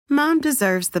Mom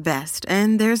deserves the best,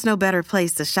 and there's no better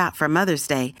place to shop for Mother's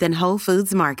Day than Whole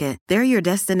Foods Market. They're your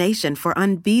destination for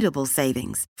unbeatable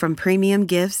savings, from premium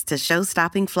gifts to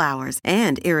show-stopping flowers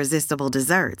and irresistible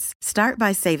desserts. Start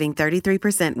by saving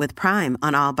 33% with Prime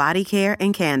on all body care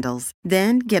and candles.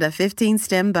 Then get a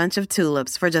 15-stem bunch of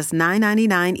tulips for just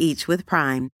 $9.99 each with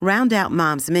Prime. Round out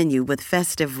Mom's menu with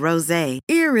festive rosé,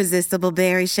 irresistible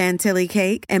berry chantilly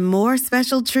cake, and more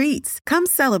special treats. Come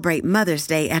celebrate Mother's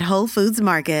Day at Whole Foods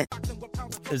Market.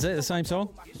 Is that the same song?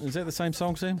 Is that the same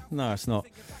song, Sam? No, it's not.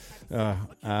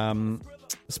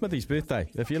 Smithy's birthday.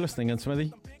 If you're listening in,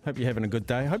 Smithy, hope you're having a good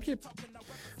day. Hope you...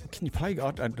 Can you play?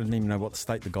 I didn't even know what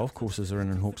state the golf courses are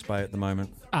in Hawke's Bay at the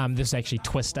moment. This is actually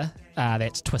Twister.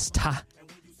 That's Twister.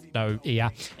 No, yeah.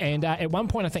 And at one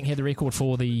point, I think he had the record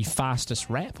for the fastest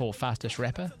rap or fastest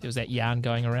rapper. There was that yarn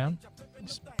going around.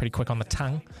 It's pretty quick on the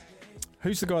tongue.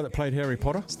 Who's the guy that played Harry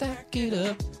Potter? Stack it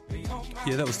up.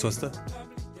 Yeah, that was Twister.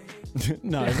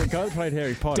 No, the guy that played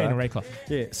Harry Potter. Daniel Radcliffe.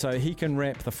 Yeah, so he can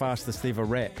rap the fastest ever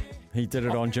rap. He did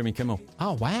it on Jimmy Kimmel.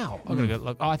 Oh, wow. I'm gonna go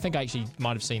look. I think I actually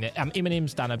might have seen that.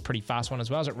 Eminem's done a pretty fast one as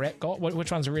well. Is it Rap God? Which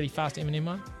one's a really fast Eminem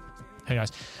one? Who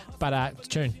knows? But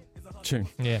tune.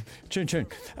 Yeah. Tune.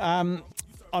 I'm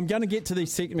going to get to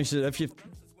these tech messages. If you've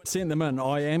sent them in,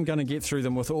 I am going to get through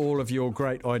them with all of your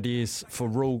great ideas for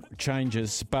rule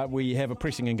changes, but we have a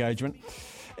pressing engagement.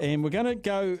 And we're going to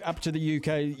go up to the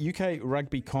UK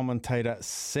rugby commentator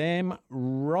Sam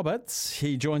Roberts.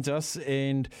 He joins us,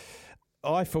 and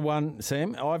I, for one,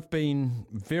 Sam, I've been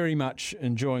very much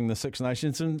enjoying the Six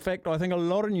Nations. In fact, I think a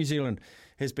lot of New Zealand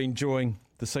has been enjoying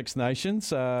the Six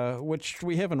Nations, which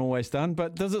we haven't always done.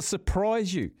 But does it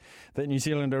surprise you that New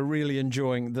Zealand are really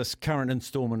enjoying this current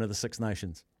instalment of the Six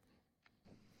Nations?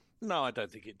 No, I don't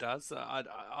think it does.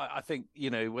 I think, you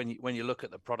know, when you look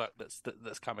at the product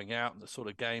that's coming out and the sort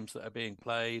of games that are being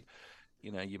played,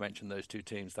 you know, you mentioned those two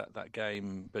teams. That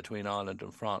game between Ireland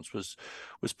and France was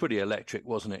pretty electric,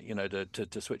 wasn't it? You know,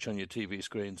 to switch on your TV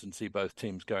screens and see both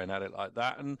teams going at it like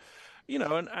that. And you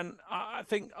know, and I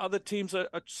think other teams are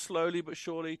slowly but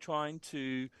surely trying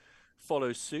to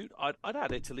follow suit. I'd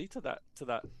add Italy to that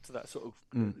sort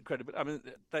of credibility. I mean,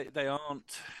 they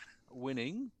aren't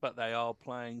winning, but they are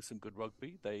playing some good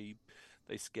rugby. They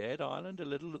scared Ireland a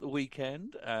little at the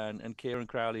weekend, and Kieran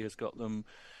Crowley has got them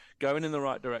going in the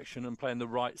right direction and playing the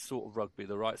right sort of rugby,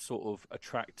 the right sort of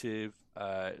attractive,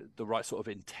 the right sort of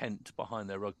intent behind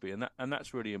their rugby, and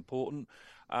that's really important.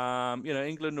 You know,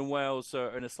 England and Wales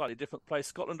are in a slightly different place.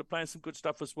 Scotland are playing some good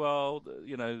stuff as well.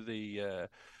 You know, the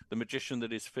magician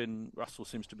that is Finn Russell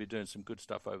seems to be doing some good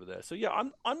stuff over there. So yeah,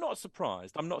 I'm not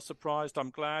surprised. I'm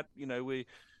glad. You know, we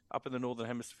up in the Northern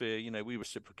Hemisphere, you know, we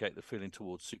reciprocate the feeling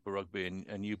towards Super Rugby,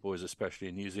 and you boys, especially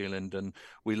in New Zealand, and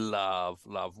we love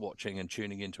watching and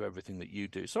tuning into everything that you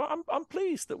do. So I'm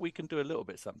pleased that we can do a little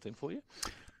bit something for you.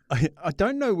 I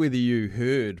don't know whether you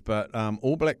heard, but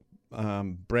All Black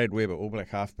Brad Weber, All Black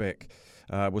halfback,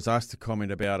 was asked to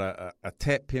comment about a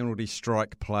tap penalty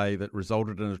strike play that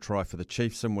resulted in a try for the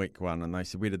Chiefs in week one, and they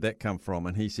said, where did that come from?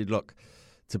 And he said, look,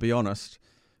 to be honest,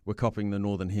 we're copying the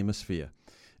Northern Hemisphere.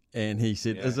 And he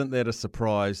said, Isn't that a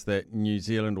surprise that New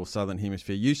Zealand or Southern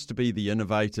Hemisphere used to be the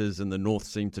innovators and the North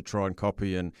seemed to try and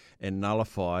copy and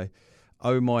nullify?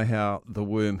 Oh my, how the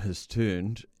worm has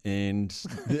turned. And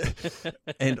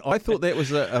and I thought that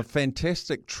was a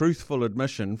fantastic, truthful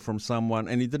admission from someone,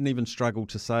 and he didn't even struggle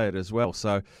to say it as well.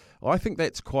 So I think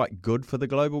that's quite good for the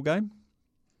global game.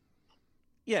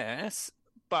 Yes.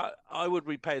 But I would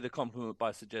repay the compliment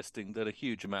by suggesting that a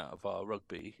huge amount of our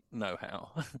rugby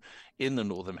know-how in the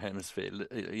Northern Hemisphere,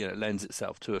 you know, lends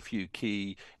itself to a few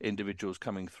key individuals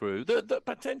coming through that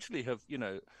potentially have, you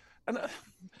know, and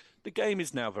the game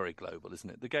is now very global, isn't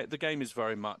it? The game is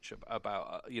very much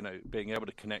about you know, being able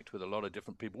to connect with a lot of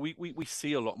different people. We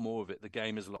see a lot more of it. The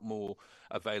game is a lot more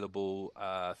available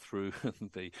through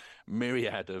the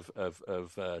myriad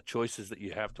of choices that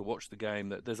you have to watch the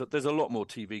game. There's a lot more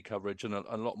TV coverage and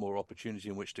a lot more opportunity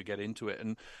in which to get into it.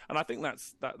 And I think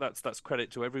that's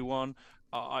credit to everyone.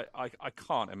 I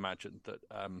can't imagine that.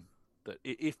 That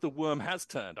if the worm has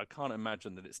turned, I can't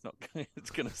imagine that it's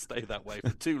going to stay that way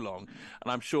for too long.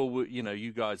 And I'm sure you know,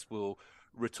 you guys will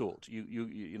retort.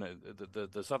 You know,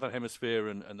 the Southern Hemisphere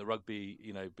and the rugby,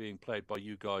 you know, being played by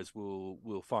you guys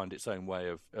will find its own way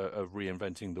of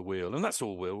reinventing the wheel, and that's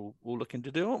all we're all looking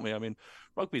to do, aren't we? I mean,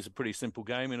 rugby is a pretty simple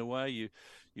game in a way. You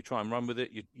try and run with it.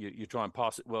 You try and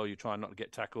pass it well. You try not to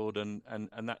get tackled, and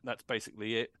that's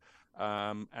basically it.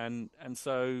 And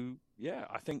so yeah,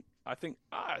 I think I think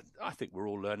we're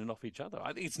all learning off each other.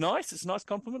 I think it's nice. It's a nice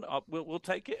compliment. We'll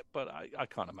take it, but I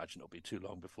can't imagine it'll be too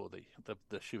long before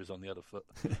the shoe is on the other foot.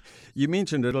 You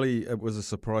mentioned Italy. It was a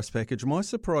surprise package. My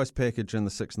surprise package in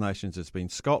the Six Nations has been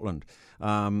Scotland.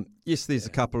 Yes, there's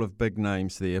a couple of big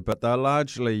names there, but they're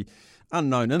largely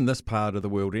unknown in this part of the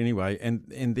world anyway.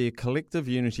 And their collective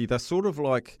unity, they're sort of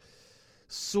like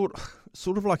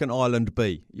an Ireland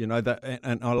B, and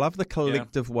I love the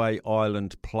collective way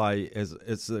Ireland play as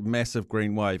it's a massive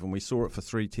green wave, and we saw it for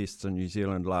 3 tests in New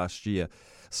Zealand last year.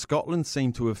 Scotland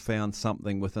seem to have found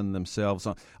something within themselves.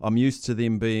 I'm used to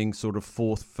them being sort of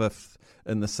 4th, 5th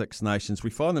in the Six Nations. We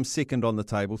find them second on the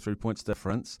table, 3 points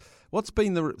difference. What's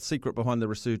been the secret behind the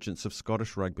resurgence of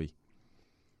Scottish rugby?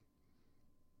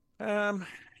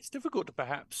 It's difficult to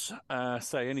perhaps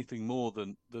say anything more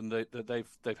than that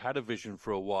they've had a vision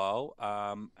for a while,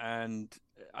 and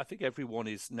I think everyone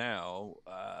is now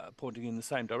pointing in the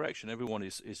same direction. Everyone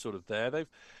is sort of there. They've,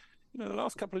 the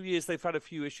last couple of years they've had a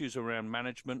few issues around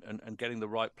management and getting the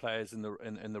right players in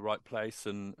the right place,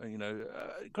 and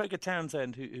Gregor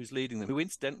Townsend, who's leading them, who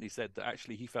incidentally said that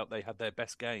actually he felt they had their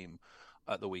best game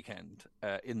at the weekend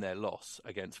in their loss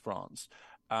against France.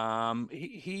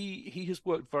 He has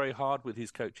worked very hard with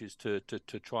his coaches to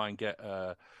try and get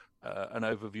an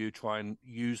overview, try and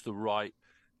use the right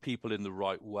people in the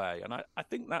right way, and I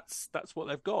think that's what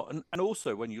they've got. And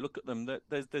also when you look at them,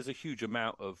 there's a huge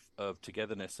amount of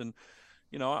togetherness. And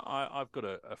I've got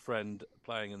a friend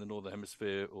playing in the Northern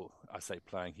Hemisphere, or I say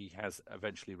playing, he has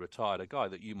eventually retired, a guy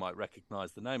that you might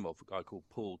recognise the name of, a guy called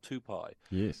Paul Tupai.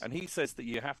 Yes, and he says that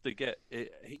you have to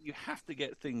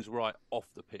get things right off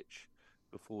the pitch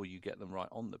before you get them right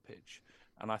on the pitch.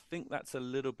 And I think that's a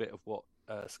little bit of what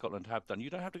Scotland have done. You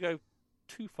don't have to go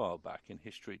too far back in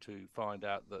history to find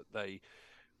out that they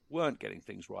weren't getting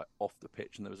things right off the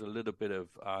pitch, and there was a little bit of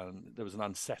there was an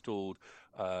unsettled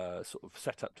sort of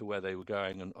setup to where they were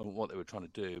going and what they were trying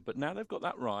to do. But now they've got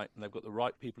that right, and they've got the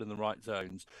right people in the right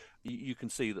zones. You can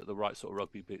see that the right sort of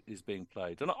rugby is being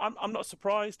played, and I'm not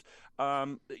surprised.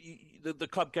 The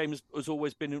club game has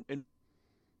always been in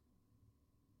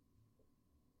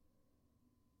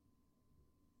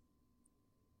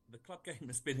the club game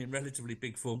has been in relatively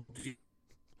big form.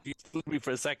 Excuse me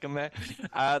for a second there.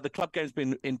 The club game's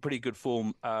been in pretty good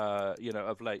form,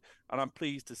 of late, and I'm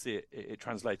pleased to see it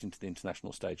translating to the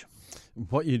international stage.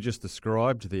 What you just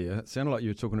described there, it sounded like you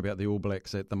were talking about the All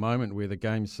Blacks at the moment, where the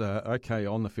game's okay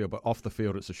on the field, but off the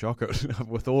field it's a shocker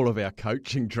with all of our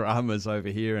coaching dramas over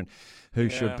here and who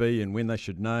should be and when they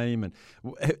should name. And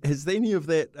has any of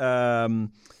that...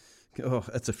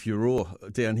 it's a furore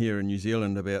down here in New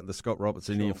Zealand about the Scott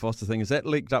Robertson, Ian Foster thing. Has that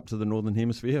leaked up to the Northern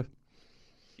Hemisphere?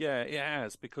 Yeah, it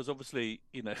has, because obviously,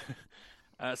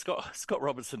 Scott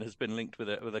Robertson has been linked with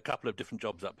a couple of different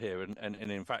jobs up here, and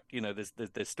in fact,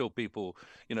 there's still people,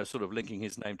 sort of linking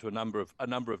his name to a number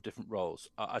of different roles.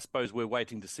 I suppose we're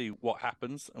waiting to see what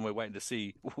happens, and we're waiting to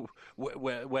see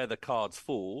where the cards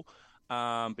fall.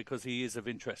 Because he is of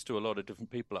interest to a lot of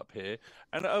different people up here.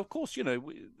 And of course,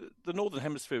 the Northern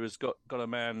Hemisphere has got a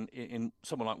man in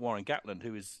someone like Warren Gatland,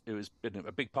 who has been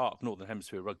a big part of Northern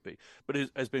Hemisphere rugby, but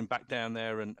has been back down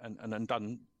there and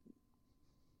done,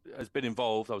 has been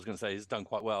involved. I was going to say he's done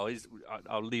quite well.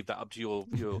 I'll leave that up to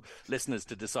your listeners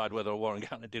to decide whether Warren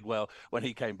Gatland did well when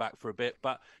he came back for a bit.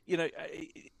 But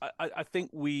I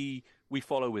think we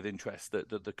follow with interest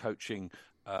the coaching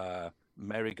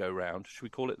merry-go-round, should we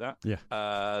call it that? Yeah.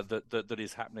 That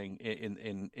is happening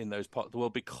in those parts of the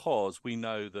world, because we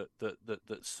know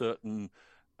that certain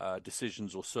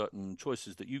decisions or certain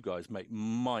choices that you guys make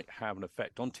might have an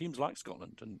effect on teams like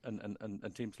Scotland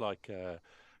and teams like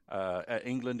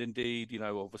England, indeed.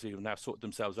 Obviously have now sorted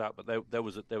themselves out, but there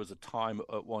was a time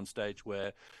at one stage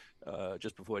where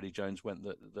just before Eddie Jones went,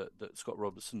 that Scott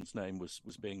Robertson's name was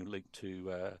being linked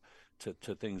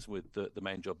to things with the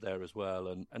main job there as well,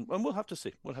 and we'll have to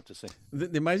see.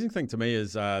 The amazing thing to me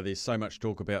is there's so much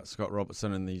talk about Scott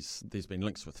Robertson, and there's been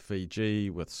links with Fiji,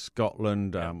 with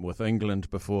Scotland, with England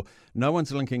before. No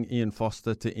one's linking Ian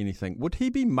Foster to anything. Would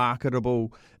he be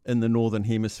marketable in the Northern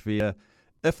Hemisphere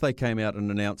if they came out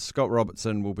and announced Scott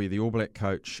Robertson will be the All Black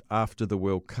coach after the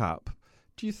World Cup?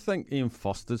 Do you think Ian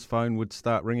Foster's phone would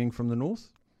start ringing from the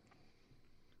North?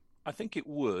 I think it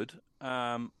would.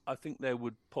 I think there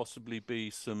would possibly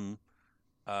be some...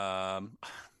 I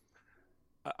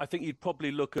think you'd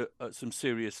probably look at some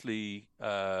seriously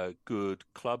good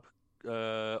club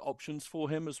options for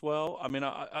him as well. I mean,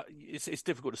 it's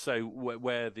difficult to say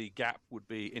where the gap would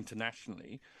be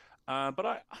internationally,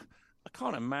 but I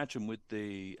can't imagine with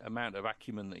the amount of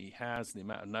acumen that he has, the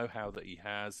amount of know-how that he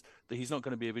has, that he's not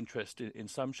going to be of interest in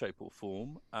some shape or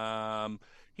form.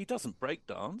 He doesn't break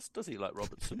dance, does he, like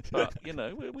Robertson? But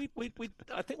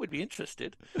I think we'd be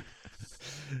interested.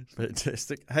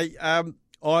 Fantastic. Hey,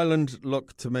 Ireland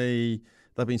look to me,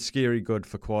 they've been scary good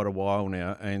for quite a while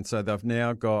now, and so they've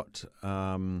now got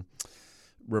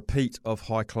repeat of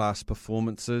high-class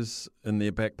performances in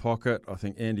their back pocket. I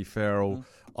think Andy Farrell,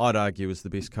 I'd argue, is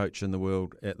the best coach in the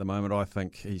world at the moment. I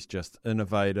think he's just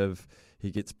innovative.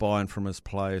 He gets buy-in from his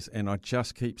players, and I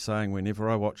just keep saying whenever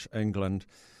I watch England,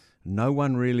 no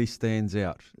one really stands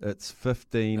out. It's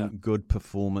 15 good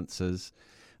performances.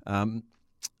 I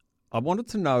wanted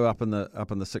to know up in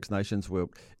the Six Nations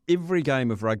world, every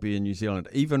game of rugby in New Zealand,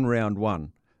 even round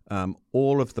one,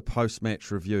 all of the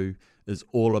post-match review is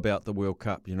all about the World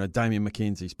Cup. You know, Damien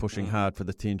McKenzie's pushing hard for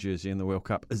the 10 jersey in the World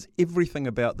Cup. Is everything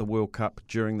about the World Cup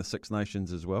during the Six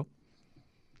Nations as well?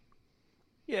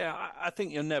 Yeah, I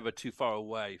think you're never too far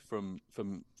away from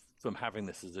having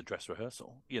this as a dress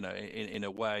rehearsal, in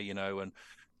a way, and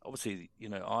obviously,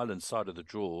 Ireland's side of the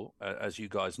draw, as you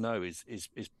guys know, is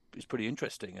pretty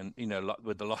interesting. And,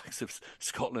 with the likes of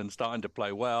Scotland starting to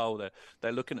play well,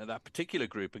 they're looking at that particular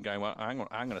group and going, well, hang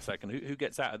on a second, who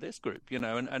gets out of this group,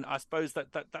 and I suppose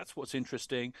that's what's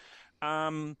interesting.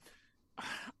 I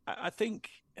think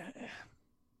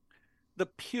the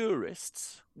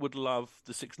purists would love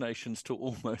the Six Nations to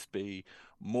almost be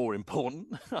more important.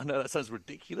 I know that sounds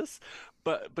ridiculous,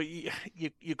 but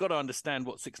you've got to understand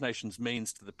what Six Nations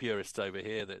means to the purists over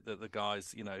here. That the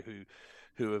guys,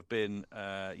 who have been,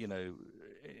 have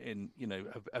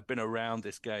been around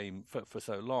this game for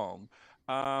so long.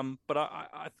 But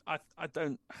I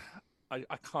don't.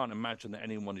 I can't imagine that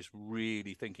anyone is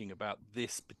really thinking about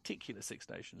this particular Six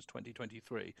Nations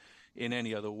 2023 in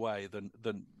any other way than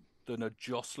a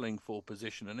jostling for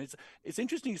position. And it's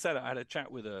interesting you say that. I had a chat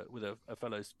with a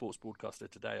fellow sports broadcaster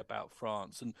today about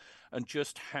France and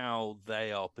just how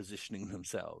they are positioning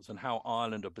themselves and how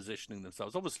Ireland are positioning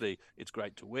themselves. Obviously, it's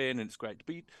great to win and it's great to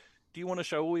beat. Do you want to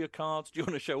show all your cards? Do you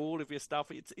want to show all of your stuff?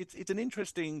 It's an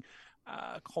interesting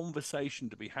conversation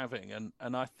to be having,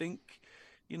 and I think.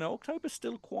 October's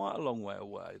still quite a long way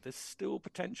away. There's still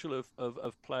potential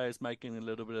of players making a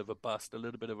little bit of a bust, a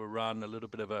little bit of a run, a little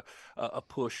bit of a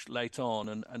push late on,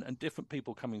 and different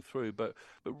people coming through. But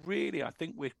really, I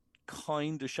think we're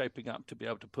kind of shaping up to be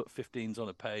able to put 15s on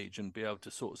a page and be able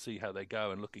to sort of see how they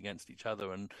go and look against each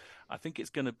other. And I think it's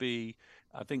going to be,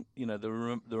 the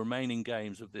remaining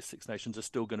games of this Six Nations are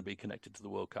still going to be connected to the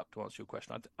World Cup. To answer your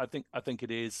question, I think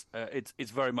it is.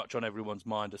 It's very much on everyone's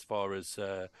mind as far as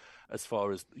the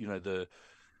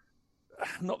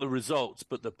not the results,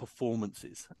 but the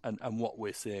performances and what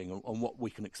we're seeing and what we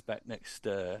can expect next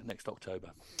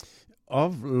October.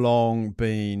 I've long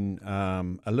been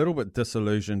a little bit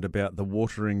disillusioned about the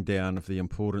watering down of the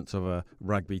importance of a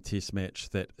rugby test match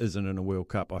that isn't in a World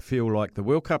Cup. I feel like the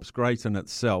World Cup's great in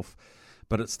itself,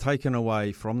 but it's taken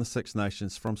away from the Six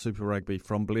Nations, from Super Rugby,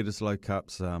 from Bledisloe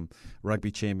Cups,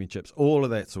 Rugby Championships, all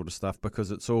of that sort of stuff,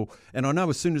 because it's all... And I know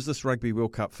as soon as this Rugby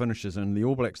World Cup finishes and the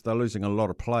All Blacks, they're losing a lot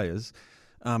of players,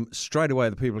 straight away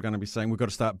the people are going to be saying we've got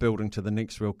to start building to the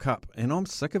next World Cup. And I'm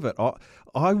sick of it.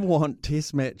 I want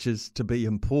test matches to be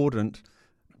important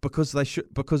because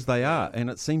they are,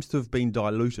 and it seems to have been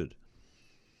diluted.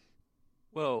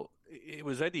 Well, it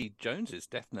was Eddie Jones's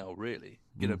death knell, really.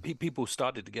 People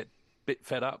started to get bit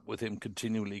fed up with him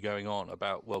continually going on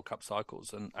about World Cup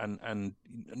cycles and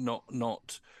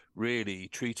not really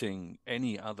treating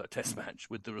any other test match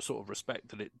with the sort of respect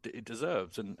that it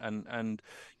deserves. And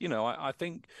I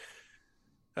think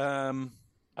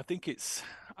it's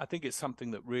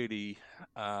something that really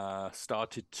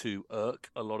started to irk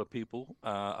a lot of people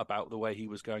about the way he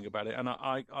was going about it. And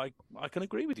I can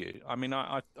agree with you. I mean,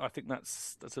 I think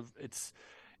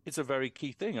it's a very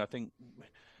key thing. I think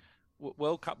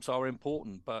World Cups are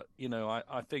important, but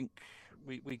I think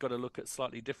we got to look at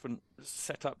slightly different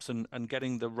setups and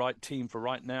getting the right team for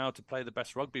right now to play the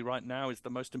best rugby right now is the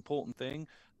most important thing.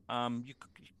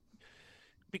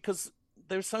 Because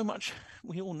there's so much,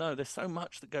 we all know there's so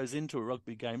much that goes into a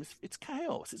rugby game. It's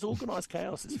chaos. It's organised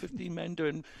chaos. It's 15 men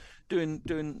doing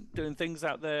things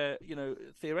out there,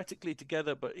 theoretically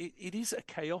together, but it is a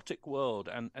chaotic world,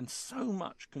 and so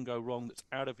much can go wrong that's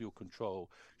out of your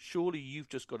control. Surely you've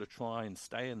just got to try and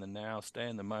stay in the now, stay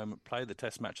in the moment, play the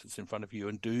test match that's in front of you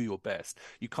and do your best.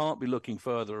 You can't be looking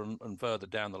further and further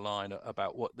down the line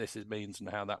about what this means and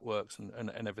how that works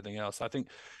and everything else. I think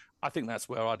I think that's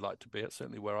where I'd like to be. It's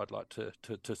certainly where I'd like to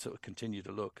sort of continue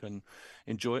to look and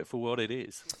enjoy it for what it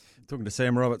is. Talking to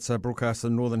Sam Roberts, broadcaster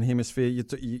in the Northern Hemisphere,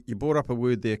 you brought up a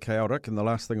word there, chaotic, and the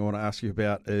last thing I want to ask you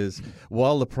about is,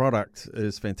 while the product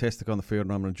is fantastic on the field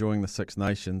and I'm enjoying the Six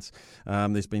Nations,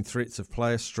 there's been threats of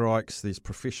player strikes, there's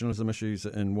professionalism issues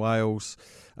in Wales,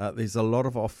 there's a lot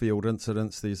of off-field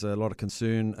incidents, there's a lot of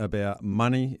concern about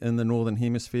money in the Northern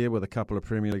Hemisphere with a couple of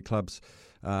Premier League clubs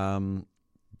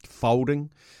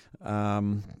folding.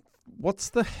 What's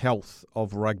the health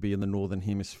of rugby in the Northern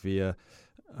Hemisphere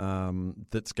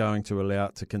that's going to allow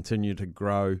it to continue to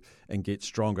grow and get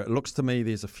stronger? It looks to me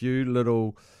there's a few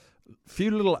little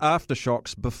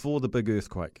aftershocks before the big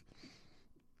earthquake.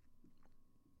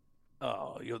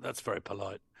 Oh, that's very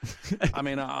polite. I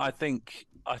mean, I think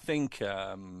it's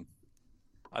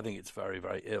very,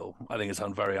 very ill. I think it's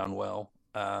very unwell.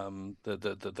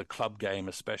 The club game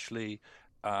especially,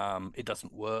 it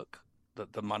doesn't work.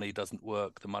 The money doesn't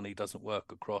work. The money doesn't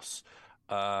work across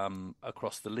the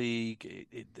league.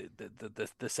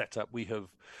 The setup we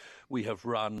have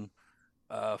run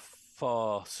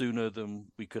far sooner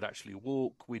than we could actually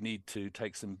walk. We need to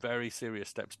take some very serious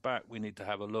steps back. We need to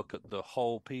have a look at the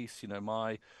whole piece.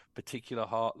 My particular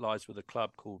heart lies with a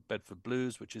club called Bedford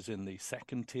Blues, which is in the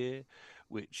second tier,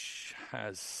 which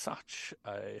has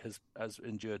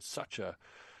endured such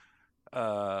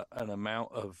an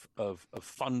amount of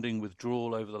funding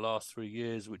withdrawal over the last 3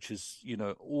 years, which is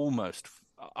almost,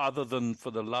 other than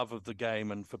for the love of the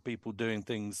game and for people doing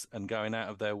things and going out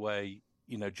of their way,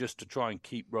 just to try and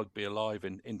keep rugby alive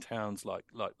in towns like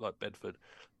Bedford.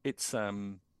 It's so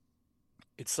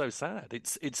sad.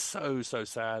 It's so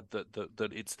sad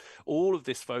that it's all of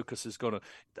this focus is going to.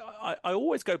 I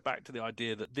always go back to the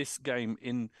idea that this game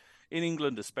in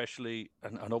England especially,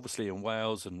 and obviously in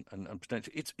Wales and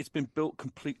potentially, it's been built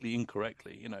completely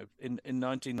incorrectly. In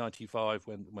 1995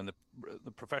 when the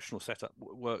professional setup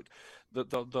worked,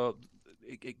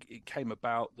 it came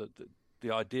about that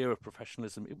the idea of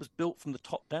professionalism, it was built from the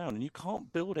top down, and you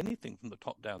can't build anything from the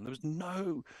top down. There was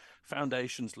no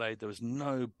foundations laid. There was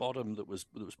no bottom that was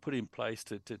put in place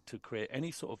to create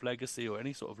any sort of legacy or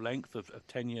any sort of length of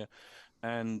tenure.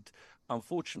 And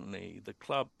unfortunately, the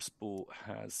club sport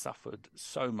has suffered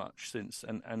so much since,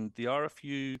 and the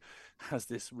RFU has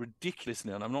this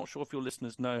ridiculously, and I'm not sure if your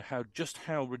listeners know how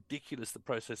ridiculous the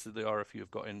process of the RFU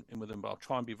have got in with them, but I'll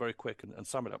try and be very quick and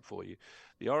sum it up for you.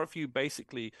 The RFU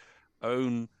basically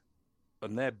own,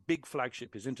 and their big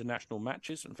flagship is international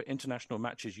matches, and for international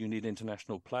matches you need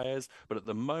international players, but at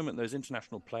the moment those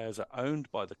international players are owned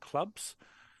by the clubs,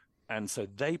 and so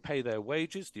they pay their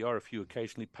wages. The RFU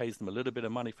occasionally pays them a little bit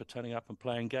of money for turning up and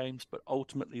playing games, but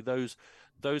ultimately those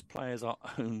players are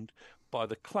owned by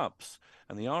the clubs,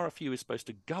 and the RFU is supposed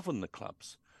to govern the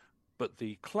clubs, but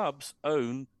the clubs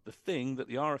own the thing that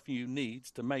the RFU needs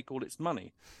to make all its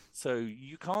money. So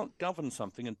you can't govern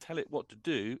something and tell it what to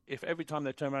do if every time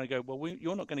they turn around and go, well,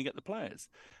 you're not going to get the players.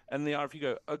 And the RFU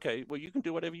go, okay, well, you can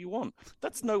do whatever you want.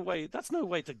 That's no way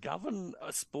to govern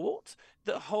a sport.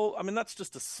 That's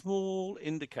just a small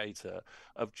indicator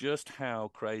of just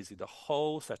how crazy the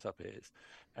whole setup is.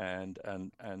 And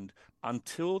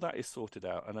until that is sorted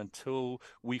out, and until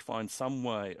we find some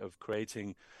way of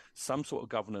creating some sort of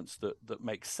governance that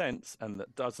makes sense and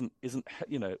that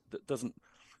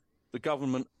the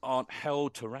government aren't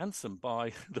held to ransom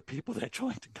by the people they're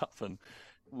trying to govern,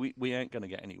 we ain't going to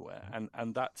get anywhere.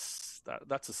 And that's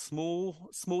a small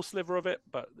sliver of it,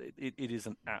 but it is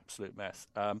an absolute mess.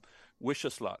 Wish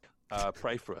us luck.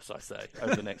 Pray for us, I say,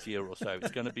 over the next year or so.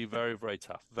 It's going to be very, very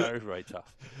tough, very, very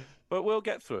tough. But we'll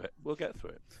get through it.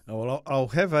 Oh, well, I'll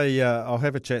have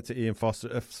a chat to Ian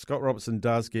Foster. If Scott Robertson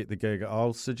does get the gig,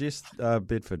 I'll suggest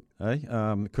Bedford.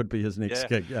 Could be his next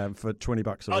gig for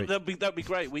 $20 a week. That'd be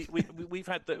great. We've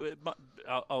had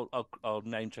I'll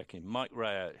name check him. Mike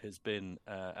Rea has been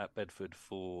at Bedford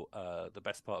for the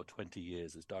best part of 20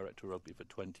 years as director of rugby for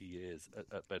 20 years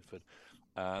at Bedford.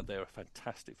 They're a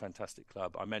fantastic, fantastic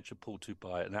club. I mentioned Paul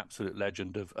Tupai, an absolute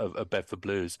legend of Bedford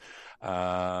Blues,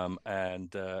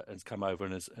 and has come over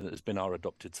and has been our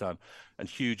adopted son. And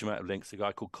huge amount of links. A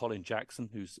guy called Colin Jackson,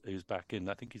 who's back in,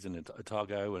 I think he's in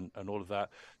Otago and all of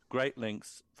that. Great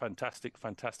links, fantastic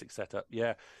setup.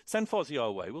 Yeah, send Fozzie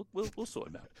our way. We'll sort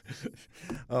him out.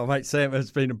 Oh, mate, Sam, it's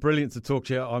been brilliant to talk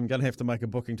to you. I'm going to have to make a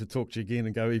booking to talk to you again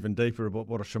and go even deeper about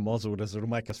what a schmozzle it is. It'll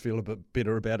make us feel a bit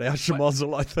better about our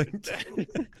schmozzle, I think.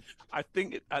 I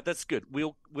think that's good.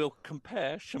 We'll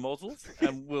compare schmozzles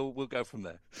and we'll go from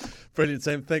there. Brilliant,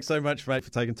 Sam. Thanks so much, mate,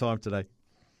 for taking time today.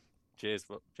 Cheers.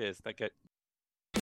 Thank you.